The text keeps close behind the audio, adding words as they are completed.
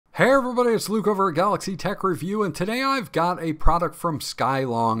Hey everybody, it's Luke over at Galaxy Tech Review, and today I've got a product from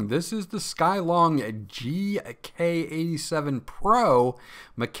SKYLOONG. This is the SKYLOONG GK87 Pro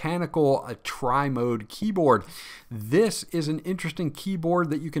mechanical tri-mode keyboard. This is an interesting keyboard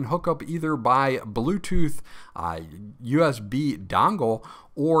that you can hook up either by Bluetooth, USB dongle,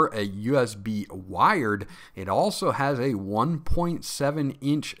 or a USB wired. It also has a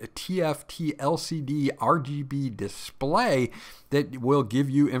 1.7-inch TFT LCD RGB display that will give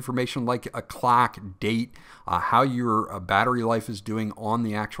you information like a clock, date, how your battery life is doing on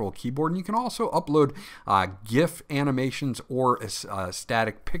the actual keyboard. And you can also upload GIF animations or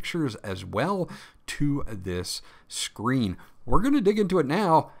static pictures as well to this screen. We're going to dig into it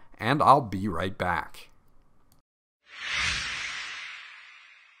now, and I'll be right back.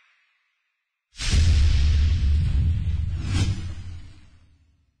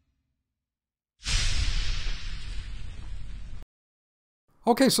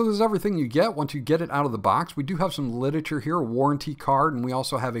 Okay, so this is everything you get once you get it out of the box. We do have some literature here, a warranty card, and we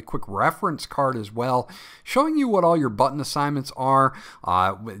also have a quick reference card as well, showing you what all your button assignments are,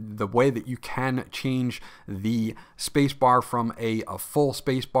 the way that you can change the spacebar from a full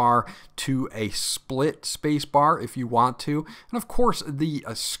spacebar to a split spacebar if you want to, and of course the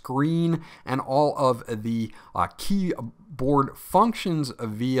screen and all of the keyboard functions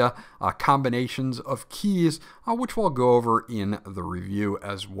via combinations of keys, which we'll go over in the review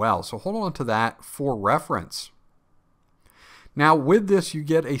as well. So hold on to that for reference. Now with this you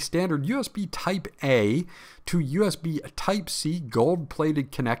get a standard USB Type A to USB Type C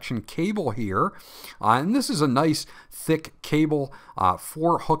gold-plated connection cable here, and this is a nice thick cable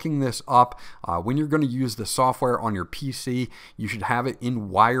for hooking this up. When you're going to use the software on your PC, you should have it in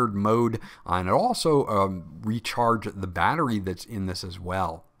wired mode, and it also recharge the battery that's in this as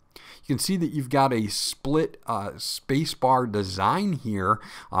well. You can see that you've got a split spacebar design here,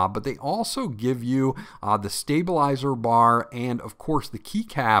 but they also give you the stabilizer bar and of course the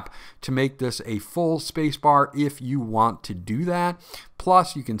keycap to make this a full spacebar if you want to do that.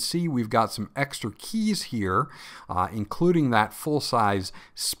 Plus, you can see we've got some extra keys here, including that full-size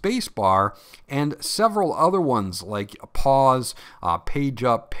spacebar and several other ones like pause, page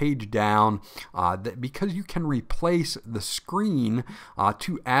up, page down, because you can replace the screen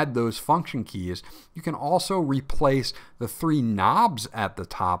to add those function keys. You can also replace the three knobs at the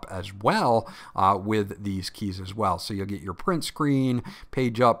top as well with these keys as well. So you'll get your print screen,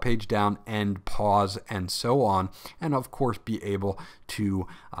 page up, page down, end, pause, and so on, and of course be able to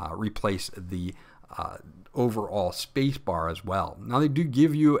replace the overall spacebar as well. Now they do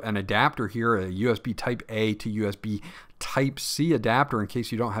give you an adapter here, a USB Type A to USB Type C adapter in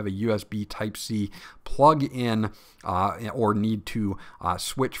case you don't have a USB Type C plug-in or need to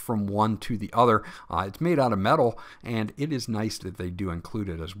switch from one to the other. It's made out of metal, and it is nice that they do include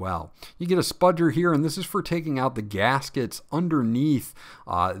it as well. You get a spudger here, and this is for taking out the gaskets underneath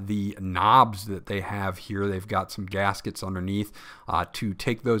the knobs that they have here. They've got some gaskets underneath to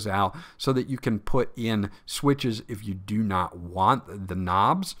take those out so that you can put in switches if you do not want the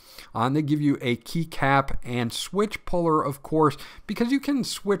knobs. And they give you a keycap and switch puller, of course, because you can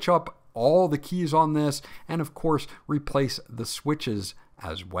switch up all the keys on this and of course replace the switches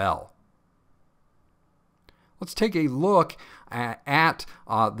as well. Let's take a look at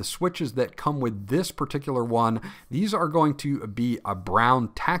the switches that come with this particular one. These are going to be brown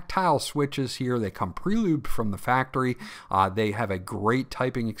tactile switches here. They come pre-lubed from the factory. They have a great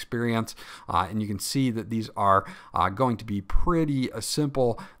typing experience, and you can see that these are going to be pretty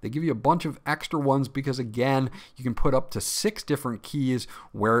simple. They give you a bunch of extra ones because, again, you can put up to 6 different keys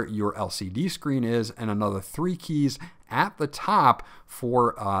where your LCD screen is and another 3 keys at the top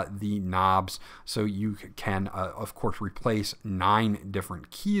for the knobs, so you can of course replace 9 different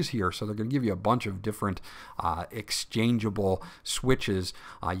keys here. So they're going to give you a bunch of different exchangeable switches.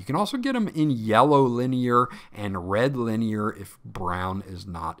 You can also get them in yellow linear and red linear if brown is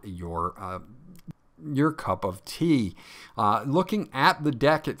not your cup of tea. Looking at the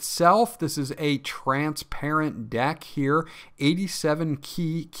deck itself, this is a transparent deck here, 87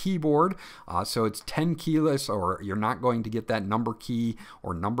 key keyboard, so it's 10 keyless, or you're not going to get that number key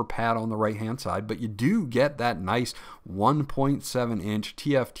or number pad on the right hand side, but you do get that nice 1.7-inch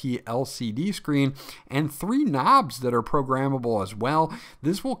TFT LCD screen and 3 knobs that are programmable as well.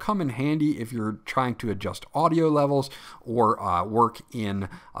 This will come in handy if you're trying to adjust audio levels or work in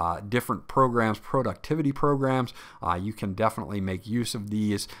different programs, product productivity programs, you can definitely make use of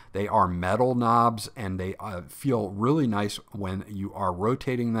these. They are metal knobs, and they feel really nice when you are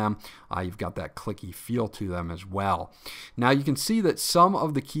rotating them. You've got that clicky feel to them as well. Now you can see that some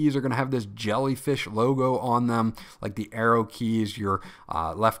of the keys are going to have this jellyfish logo on them, like the arrow keys, your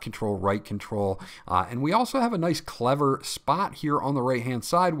left control, right control. And we also have a nice clever spot here on the right hand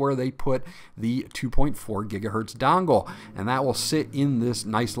side where they put the 2.4 gigahertz dongle, and that will sit in this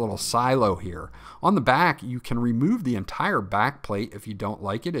nice little silo here. On the back, you can remove the entire back plate if you don't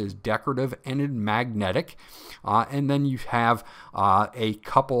like it. It is decorative and magnetic. And then you have a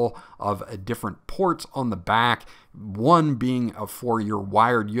couple of different ports on the back, one being for your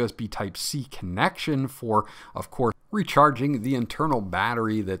wired USB Type-C connection for, of course, recharging the internal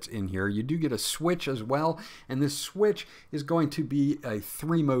battery that's in here. You do get a switch as well, and this switch is going to be a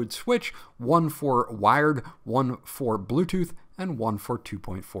 3-mode switch, one for wired, one for Bluetooth, and one for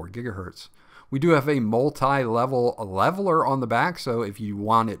 2.4 gigahertz. We do have a multi-level leveler on the back, so if you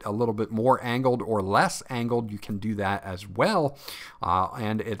want it a little bit more angled or less angled, you can do that as well,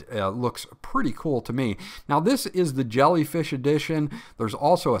 and it looks pretty cool to me. Now this is the Jellyfish edition. There's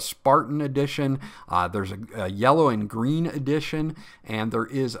also a Spartan edition. There's a yellow and green edition, and there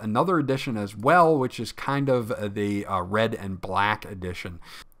is another edition as well, which is kind of the red and black edition.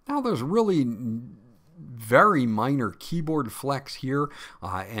 Now there's really very minor keyboard flex here,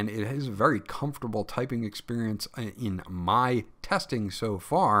 and it is a very comfortable typing experience in my testing so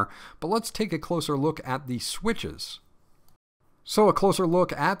far. But let's take a closer look at the switches. So a closer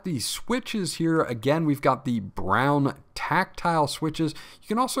look at the switches here. Again, we've got the brown tactile switches. You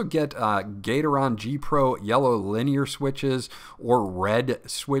can also get Gateron G Pro yellow linear switches or red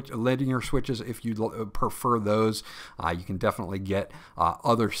linear switches if you prefer those. You can definitely get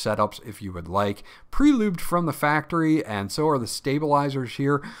other setups if you would like. Pre-lubed from the factory, and so are the stabilizers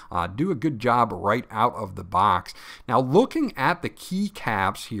here. Do a good job right out of the box. Now looking at the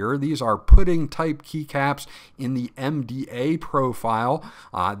keycaps here, these are pudding type keycaps in the MDA profile.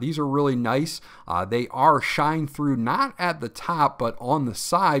 These are really nice. They are shine through, not at the top but on the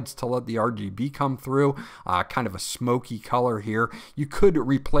sides to let the RGB come through. Kind of a smoky color here. You could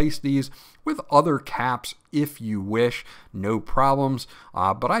replace these with other caps if you wish, no problems,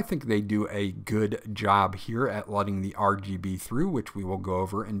 but I think they do a good job here at letting the RGB through, which we will go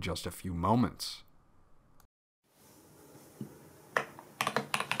over in just a few moments.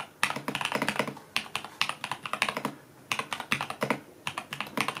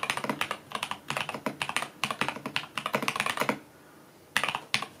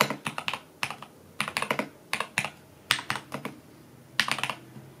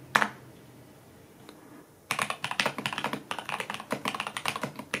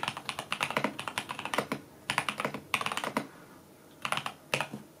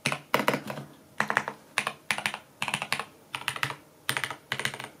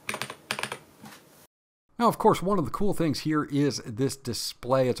 Now, of course, one of the cool things here is this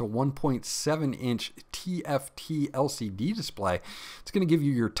display. It's a 1.7-inch TFT LCD display. It's going to give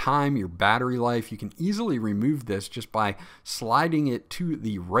you your time, your battery life. You can easily remove this just by sliding it to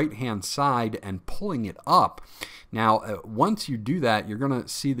the right-hand side and pulling it up. Now, once you do that, you're going to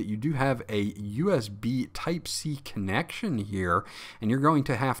see that you do have a USB Type-C connection here, and you're going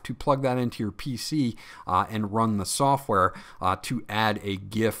to have to plug that into your PC and run the software to add a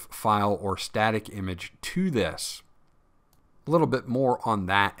GIF file or static image to this. A little bit more on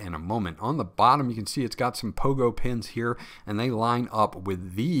that in a moment. On the bottom, you can see it's got some pogo pins here, and they line up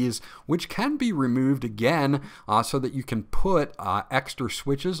with these, which can be removed again so that you can put extra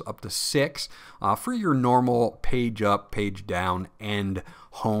switches up to 6 for your normal page up, page down, end,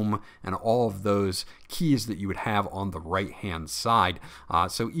 home, and all of those keys that you would have on the right hand side.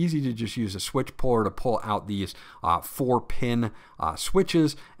 So easy to just use a switch puller to pull out these 4-pin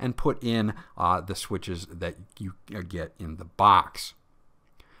switches and put in the switches that you get in the box.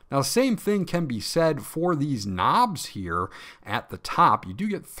 Now, the same thing can be said for these knobs here at the top. You do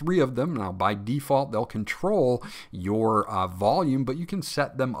get 3 of them. Now, by default, they'll control your volume, but you can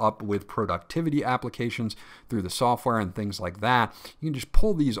set them up with productivity applications through the software and things like that. You can just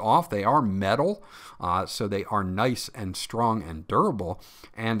pull these off. They are metal, so they are nice and strong and durable.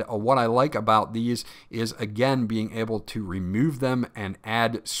 And what I like about these is, again, being able to remove them and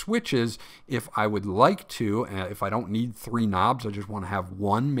add switches if I would like to. If I don't need 3 knobs, I just want to have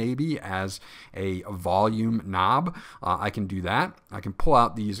one maybe as a volume knob, I can do that. I can pull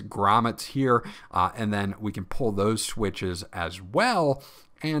out these grommets here, and then we can pull those switches as well,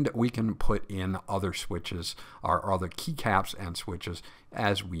 and we can put in other switches or other keycaps and switches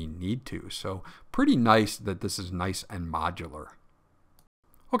as we need to. So pretty nice that this is nice and modular.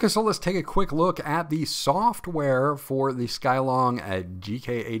 Okay, so let's take a quick look at the software for the SKYLOONG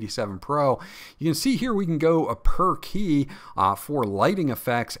GK87 Pro. You can see here we can go per key for lighting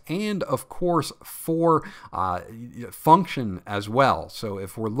effects and of course for function as well. So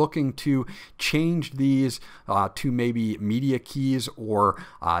if we're looking to change these to maybe media keys or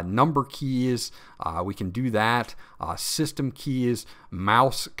number keys, we can do that. System keys,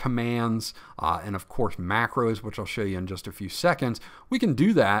 mouse commands, and of course macros, which I'll show you in just a few seconds. We can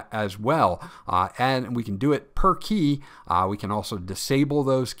do that as well, and we can do it per key. We can also disable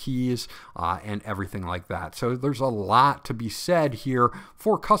those keys and everything like that. So there's a lot to be said here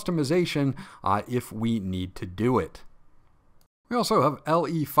for customization if we need to do it. We also have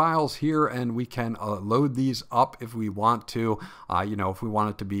LE files here, and we can load these up if we want to. If we want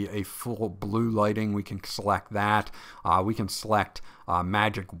it to be a full blue lighting, we can select that. We can select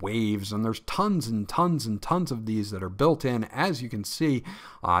magic waves, and there's tons and tons and tons of these that are built in. As you can see,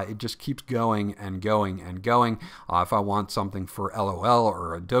 it just keeps going and going and going. If I want something for LOL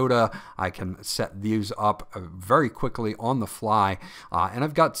or a Dota, I can set these up very quickly on the fly. And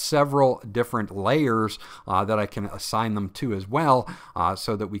I've got several different layers that I can assign them to as well,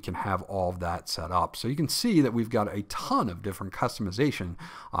 so that we can have all of that set up. So you can see that we've got a ton of different customization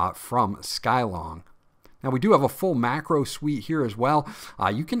from SKYLOONG. Now we do have a full macro suite here as well.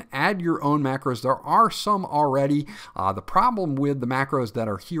 You can add your own macros. There are some already. The problem with the macros that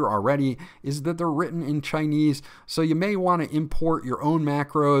are here already is that they're written in Chinese, so you may want to import your own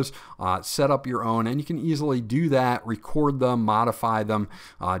macros, set up your own, and you can easily do that, record them, modify them,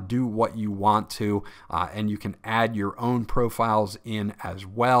 do what you want to, and you can add your own profiles in as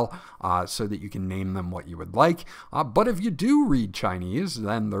well, so that you can name them what you would like. But if you do read Chinese,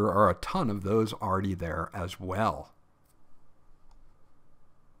 then there are a ton of those already there as well.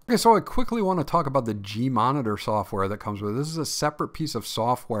 Okay, so I quickly want to talk about the G Monitor software that comes with it. This is a separate piece of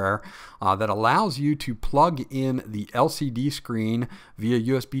software that allows you to plug in the LCD screen via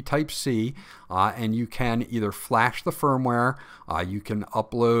USB Type-C, and you can either flash the firmware, you can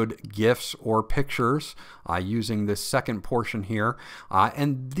upload GIFs or pictures using this second portion here,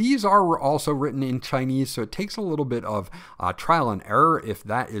 and these are also written in Chinese, so it takes a little bit of trial and error if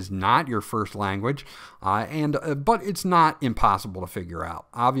that is not your first language, but it's not impossible to figure out.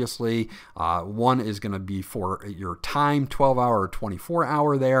 Obviously, one is going to be for your time, 12-hour or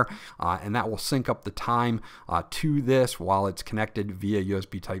 24-hour there, and that will sync up the time to this while it's connected via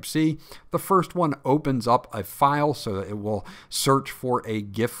USB Type-C. The first one opens up a file, so that it will search for a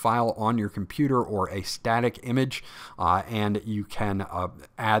GIF file on your computer or a static image, and you can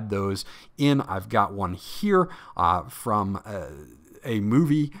add those in. I've got one here from a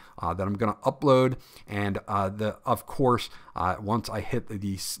movie that I'm going to upload, and of course once I hit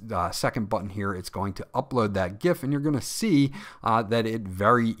the second button here, it's going to upload that GIF, and you're going to see that it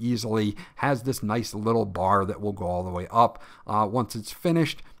very easily has this nice little bar that will go all the way up. Once it's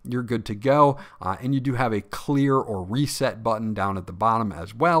finished, you're good to go, and you do have a clear or reset button down at the bottom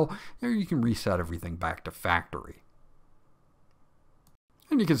as well. There you can reset everything back to factory.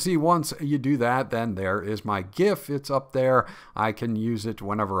 And you can see once you do that, then there is my GIF. It's up there. I can use it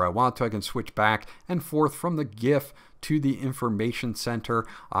whenever I want to. I can switch back and forth from the GIF to the information center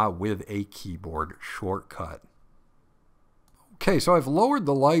with a keyboard shortcut. Okay, so I've lowered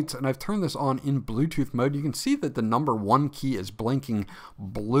the lights and I've turned this on in Bluetooth mode. You can see that the number 1 key is blinking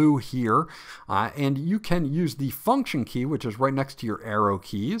blue here, and you can use the function key, which is right next to your arrow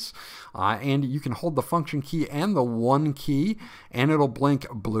keys, and you can hold the function key and the 1 key, and it'll blink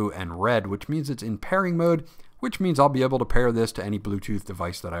blue and red, which means it's in pairing mode, which means I'll be able to pair this to any Bluetooth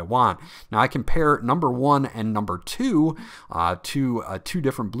device that I want. Now I can pair number 1 and number 2 to 2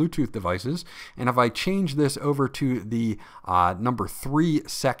 different Bluetooth devices, and if I change this over to the number 3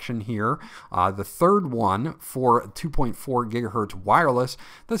 section here, the third one for 2.4 gigahertz wireless,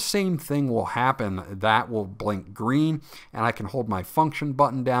 the same thing will happen. That will blink green, and I can hold my function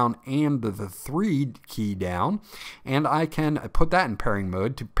button down and the 3 key down, and I can put that in pairing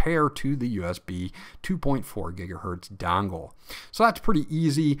mode to pair to the USB 2.4 gigahertz dongle. So that's pretty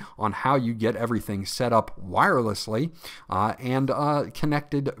easy on how you get everything set up wirelessly and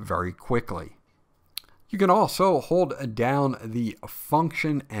connected very quickly. You can also hold down the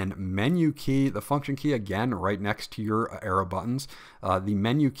function and menu key. The function key, again, right next to your arrow buttons. The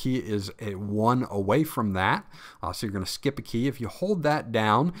menu key is one away from that, so you're going to skip a key. If you hold that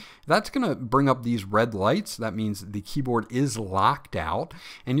down, that's going to bring up these red lights. That means the keyboard is locked out,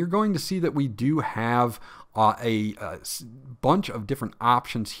 and you're going to see that we do have bunch of different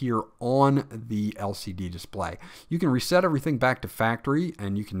options here on the LCD display. You can reset everything back to factory,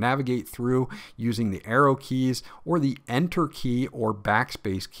 and you can navigate through using the arrow keys or the enter key or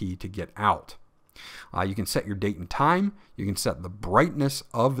backspace key to get out. You can set your date and time. You can set the brightness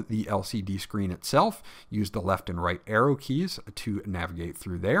of the LCD screen itself. Use the left and right arrow keys to navigate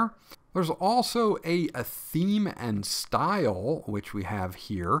through there. There's also a theme and style, which we have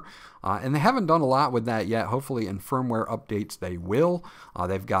here, and they haven't done a lot with that yet. Hopefully in firmware updates they will.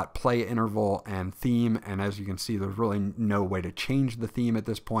 They've got play interval and theme, and as you can see, there's really no way to change the theme at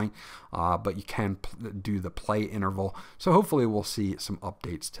this point, but you can do the play interval, so hopefully we'll see some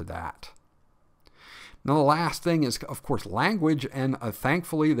updates to that. Now the last thing is, of course, language, and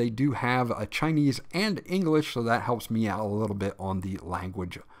thankfully they do have Chinese and English, so that helps me out a little bit on the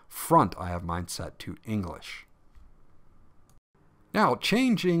language front. I have mine set to English. Now,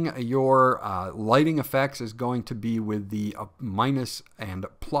 changing your lighting effects is going to be with the minus and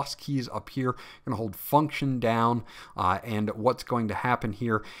plus keys up here. You're going to hold function down, and what's going to happen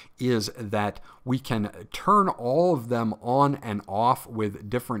here is that we can turn all of them on and off with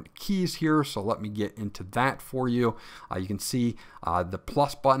different keys here. So let me get into that for you. You can see the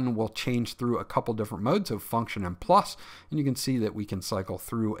plus button will change through a couple different modes of function and plus, and you can see that we can cycle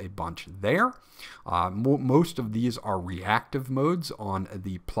through a bunch there. Most of these are reactive modes on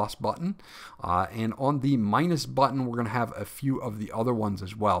the plus button, and on the minus button we're going to have a few of the other ones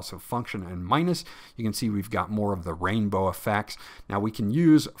as well. So function and minus, you can see we've got more of the rainbow effects. Now we can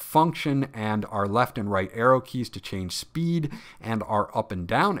use function and our left and right arrow keys to change speed, and our up and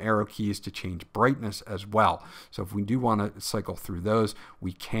down arrow keys to change brightness as well. So if we do want to cycle through those,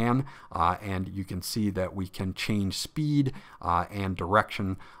 we can, and you can see that we can change speed and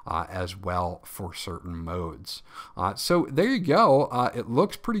direction as well for certain modes. So there you go. It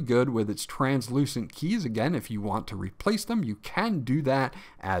looks pretty good with its translucent keys. Again, if you want to replace them, you can do that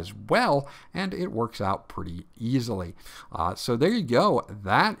as well, and it works out pretty easily. So there you go.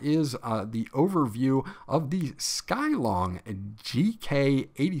 That is the overview of the SKYLOONG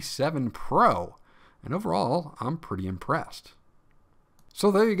GK87 Pro, and overall I'm pretty impressed.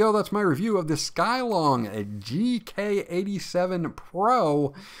 So there you go, that's my review of the SKYLOONG GK87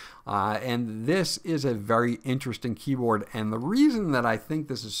 Pro. And this is a very interesting keyboard, and the reason that I think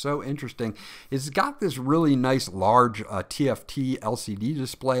this is so interesting is it's got this really nice large TFT LCD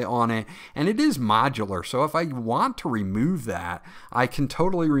display on it, and it is modular, so if I want to remove that, I can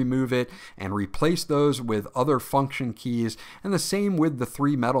totally remove it and replace those with other function keys, and the same with the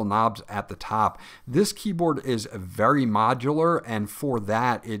 3 metal knobs at the top. This keyboard is very modular, and for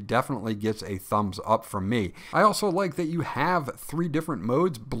that it definitely gets a thumbs up from me. I also like that you have 3 different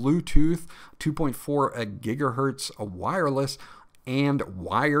modes: Bluetooth, 2.4 gigahertz wireless, and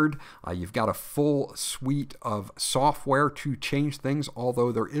wired. You've got a full suite of software to change things,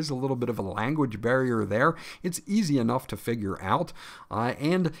 although there is a little bit of a language barrier there. It's easy enough to figure out,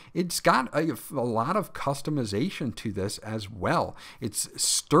 and it's got a lot of customization to this as well. It's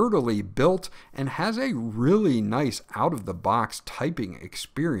sturdily built and has a really nice out-of-the-box typing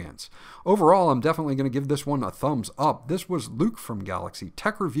experience. Overall, I'm definitely going to give this one a thumbs up. This was Luke from Galaxy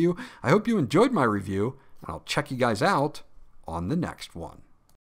Tech Review. I hope you enjoyed my review, and I'll check you guys out on the next one.